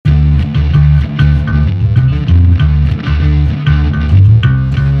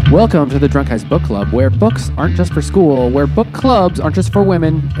Welcome to the Drunk Guys Book Club, where books aren't just for school, where book clubs aren't just for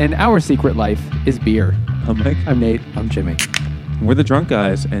women, and our secret life is beer. I'm Mike. I'm Nate. I'm Jimmy. We're the Drunk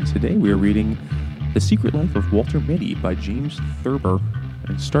Guys, and today we are reading The Secret Life of Walter Mitty by James Thurber,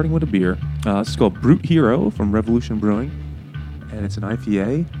 and starting with a beer. This is called Brute Hero from Revolution Brewing, and it's an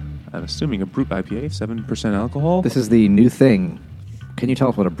IPA. I'm assuming a Brute IPA, 7% alcohol. This is the new thing. Can you tell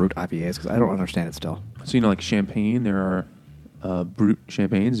us what a Brute IPA is? Because I don't understand it still. So, like champagne, there are Brute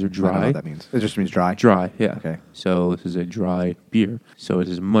champagnes. They're dry. I don't know what that means. It just means dry? Dry, yeah. Okay. So this is a dry beer. So it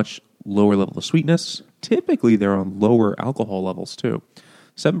is a much lower level of sweetness. Typically, they're on lower alcohol levels, too.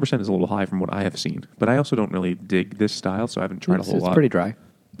 7% is a little high from what I have seen. But I also don't really dig this style, so I haven't tried a whole lot. It's pretty dry.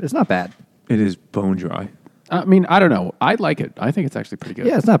 It's not bad. It is bone dry. I mean, I don't know. I like it. I think it's actually pretty good.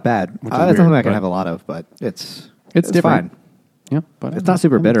 Yeah, it's not bad. It's weird, something I can have a lot of, but it's different. fine. Yeah, but It's not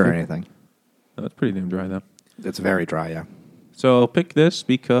super bitter or anything. Oh, it's pretty damn dry, though. It's very dry, yeah. So I'll pick this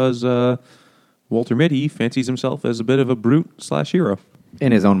because Walter Mitty fancies himself as a bit of a brute/hero.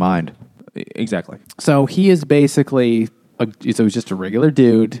 In his own mind. Exactly. So he is basically, he's just a regular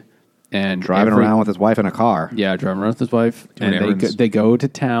dude. And Driving around with his wife in a car. Yeah, driving around with his wife. Doing And errands. they go to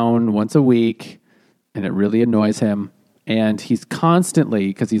town once a week, and it really annoys him. And he's constantly,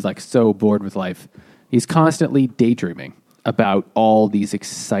 because he's like so bored with life, he's constantly daydreaming about all these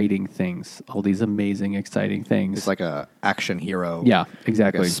exciting things, all these amazing, exciting things. He's like a action hero. Yeah,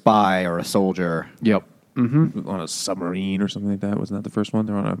 exactly. Like a spy or a soldier. Yep. On a submarine or something like that. Wasn't that the first one?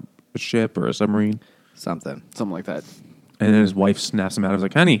 They're on a ship or a submarine. Something. Something like that. And then his wife snaps him out. I was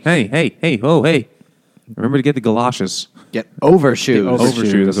like, honey, hey, remember to get the galoshes. Get overshoes.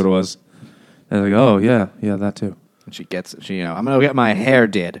 Overshoes, that's what it was. And I was like, oh, yeah, that too. And she, I'm going to get my hair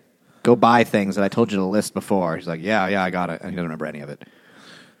did. Go buy things that I told you to list before. He's like, yeah, I got it. And he doesn't remember any of it.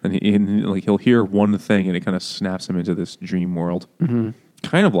 And he'll hear one thing, and it kind of snaps him into this dream world. Mm-hmm.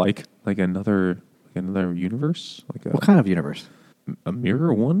 Kind of like another universe. What kind of universe? A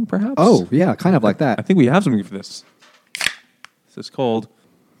mirror one, perhaps? Oh, yeah, kind of like that. I think we have something for this. This is called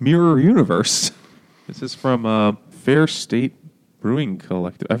Mirror Universe. This is from Fair State Brewing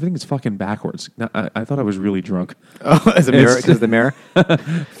Collective. I think it's fucking backwards. I thought I was really drunk. Oh, is it mirror? Because the mirror?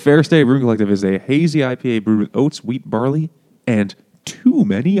 Fair State Brewing Collective is a hazy IPA brewed with oats, wheat, barley, and too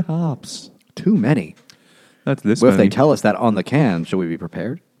many hops. Too many. That's this Well, if many. they tell us that on the can, should we be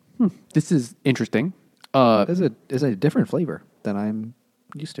prepared? This is interesting. It's a different flavor than I'm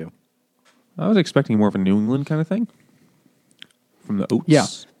used to. I was expecting more of a New England kind of thing. From the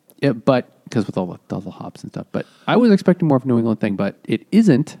oats. Yeah, but because with all the hops and stuff. But I was expecting more of a New England thing, but it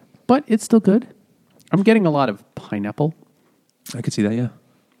isn't. But it's still good. I'm getting a lot of pineapple. I could see that, yeah.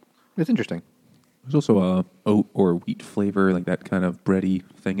 It's interesting. There's also a oat or wheat flavor, like that kind of bready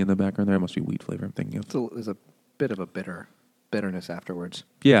thing in the background there. It must be wheat flavor I'm thinking of. There's a bit of a bitterness afterwards.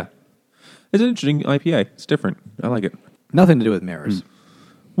 Yeah. It's an interesting IPA. It's different. I like it. Nothing to do with mirrors.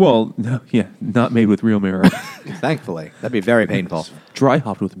 Well, no, yeah, not made with real mirror. Thankfully. That'd be very painful. Dry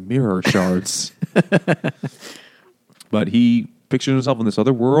hopped with mirror shards. But he pictures himself in this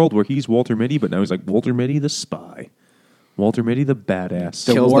other world where he's Walter Mitty, but now he's like Walter Mitty the spy. Walter Mitty the badass.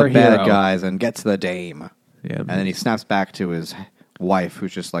 Kills war the bad hero. guys and gets the dame. Yeah. And then he snaps back to his wife,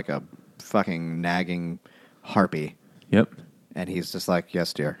 who's just like a fucking nagging harpy. Yep. And he's just like,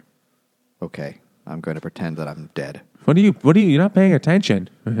 yes, dear. Okay, I'm going to pretend that I'm dead. What are you, you're not paying attention.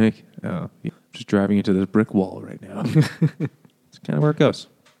 Like, oh, you're just driving into this brick wall right now. It's kind of where it goes.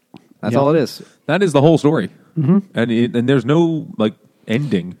 That's all it is. That is the whole story. Mm-hmm. And there's no,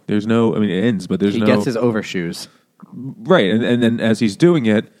 ending. There's no, it ends, but there's He no... gets his overshoes. Right, and then as he's doing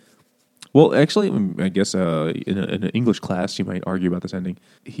it, well, actually, I guess in an English class, you might argue about this ending.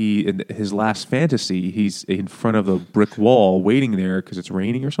 In his last fantasy, he's in front of a brick wall waiting there because it's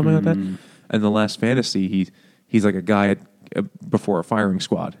raining or something like that. And the last fantasy, he's like a guy before a firing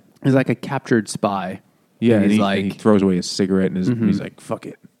squad. He's like a captured spy. Yeah, and and he's he throws away his cigarette and he's like, fuck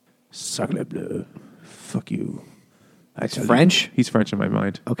it. Sacre bleu. Fuck you. It's French? He's French in my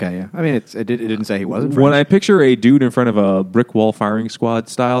mind. Okay, yeah. I mean, it didn't say he wasn't French. When I picture a dude in front of a brick wall firing squad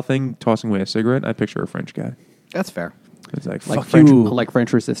style thing, tossing away a cigarette, I picture a French guy. That's fair. It's like like fuck French, you, like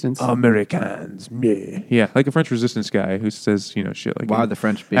French resistance. Americans. Yeah, like a French resistance guy who says, shit like. Why would the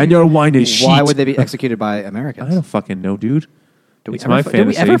French be... And your wine is shit. Why would they be executed by Americans? I don't fucking know, dude. Did It's my did we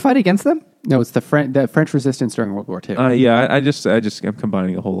fantasy. ever fight against them? No, it's the French resistance during World War II. Yeah, I'm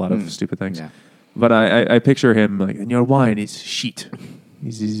combining a whole lot of stupid things. Yeah. But I picture him like, and your wine is shit.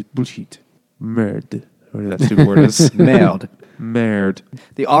 Is bullshit. Merde. Whatever that stupid word is. Merde. Merde.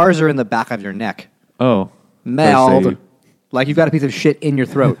 The R's are in the back of your neck. Oh. Meld. Like you've got a piece of shit in your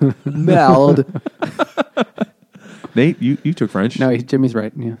throat. Meld. Nate, you took French. No, Jimmy's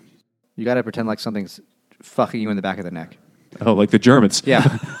right. Yeah. You got to pretend like something's fucking you in the back of the neck. Oh, like the Germans.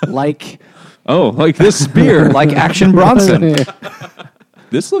 Yeah. Like Oh, like this beer. Like Action Bronson.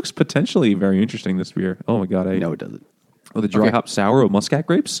 This looks potentially very interesting, this beer. Oh, my God. no, it doesn't. Oh, the dry hop sour of muscat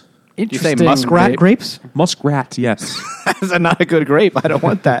grapes? Do you say Interesting muskrat grape. grapes? Muskrat, yes. That's not a good grape. I don't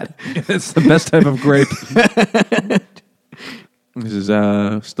want that. It's the best type of grape. This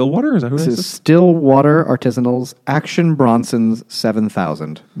is Stillwater? Is that who This it is is? Stillwater Artisanal's Action Bronson's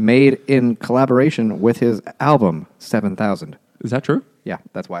 7000, made in collaboration with his album 7000. Is that true? Yeah,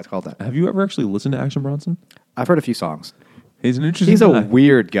 that's why it's called that. Have you ever actually listened to Action Bronson? I've heard a few songs. He's an interesting He's guy. a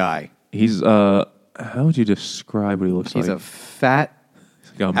weird guy. He's, how would you describe what he looks He's like? a fat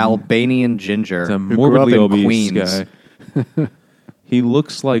Like a- Albanian ginger He's a who grew up morbidly in obese Queens guy. He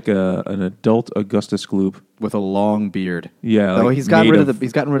looks like an adult Augustus Gloop. with a long beard. Yeah, Though like he's gotten made rid of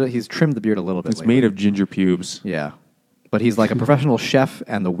of- he's trimmed the beard a little bit. It's lately. made of ginger pubes. Yeah. But he's like a professional chef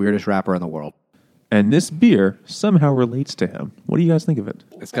and the weirdest rapper in the world. And this beer somehow relates to him. What do you guys think of it?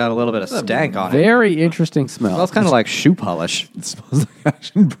 It's got a little bit of stank on it. Very interesting smell. Smells kind of like shoe polish. It smells like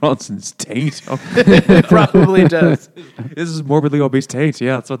Action Bronson's taint. It probably does. This is morbidly obese taint.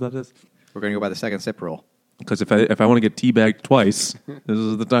 Yeah, that's what that is. We're going to go by the second sip rule. Because if I want to get teabagged twice, this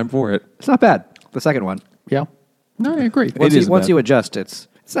is the time for it. It's not bad. The second one. Yeah. No, I agree. Once, is once bad. you adjust, it's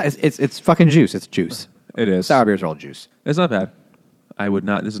fucking juice. It's juice. It is. Sour beers are all juice. It's not bad. I would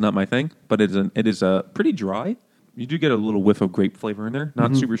not. This is not my thing, but it is pretty dry. You do get a little whiff of grape flavor in there.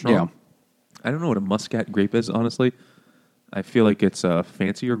 Not super strong. Yeah. I don't know what a muscat grape is, honestly. I feel like it's a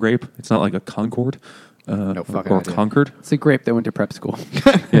fancier grape. It's not like a Concord No fucking or idea. Concord. It's a grape that went to prep school.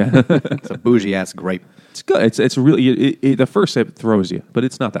 Yeah, It's a bougie ass grape. it's good. It's really the first sip throws you, but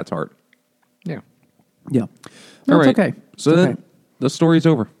it's not that tart. Yeah. Yeah. All No, right. it's okay. So It's then okay. the story's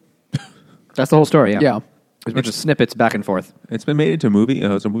over. That's the whole story, yeah. Yeah. There's a bunch of snippets back and forth. It's been made into a movie.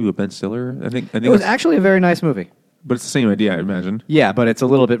 It's a movie with Ben Stiller. I think It was it's- actually a very nice movie. but it's the same idea, I imagine. Yeah, but it's a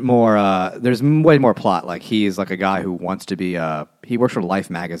little bit more, there's way more plot. Like, he's like a guy who wants to be, he works for Life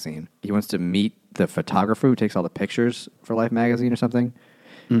magazine. He wants to meet the photographer who takes all the pictures for Life magazine or something.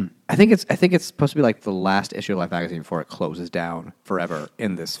 I think it's supposed to be like the last issue of Life magazine before it closes down forever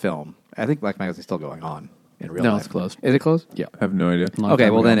in this film. I think Life magazine's still going on in real life. No, it's closed. Is it closed? Yeah. I have no idea. Long Okay,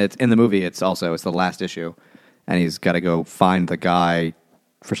 time well ago. then it's in the movie. It's the last issue, and he's got to go find the guy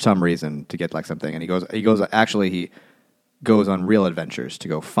for some reason to get like something. And he goes on real adventures to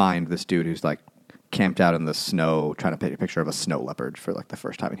go find this dude who's like camped out in the snow trying to take a picture of a snow leopard for like the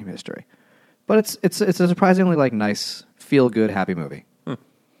first time in human history. But it's a surprisingly like nice, feel good, happy movie.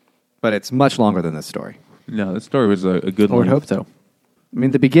 But it's much longer than this story. No, the story was a good I would one. hope so. I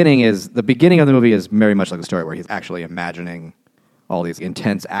mean, the beginning of the movie is very much like the story where he's actually imagining all these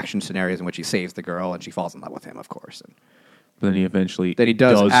intense action scenarios in which he saves the girl and she falls in love with him, of course. And But then he eventually that he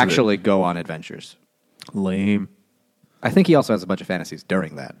does it. actually go on adventures. Lame. I think he also has a bunch of fantasies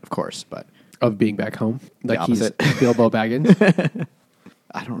during that, of course, but Of being back home. Like he's opposite. Bilbo Baggins.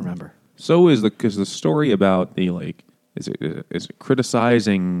 I don't remember. So is the story about the like is it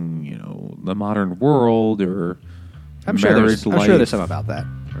criticizing the modern world or I'm sure marriage life there's some about that.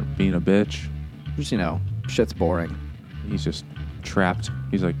 or being a bitch? Just, shit's boring. He's just trapped.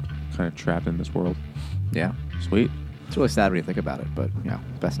 He's like kind of trapped in this world. Yeah. Sweet. It's really sad when you think about it, but,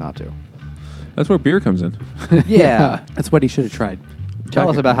 best not to. That's where beer comes in. Yeah. That's what he should have tried. Tell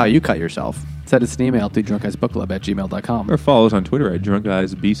us about how you cut yourself. Send us an email to drunkguysbookclub@gmail.com. Or follow us on Twitter at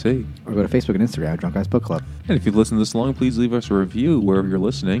DrunkGuysBC. Or go to Facebook and Instagram, Drunk Guys Book Club. And if you've listened this long, please leave us a review wherever you're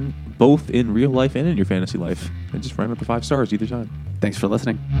listening, both in real life and in your fantasy life. And just round up to 5 stars either time. Thanks for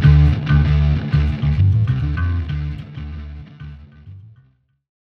listening.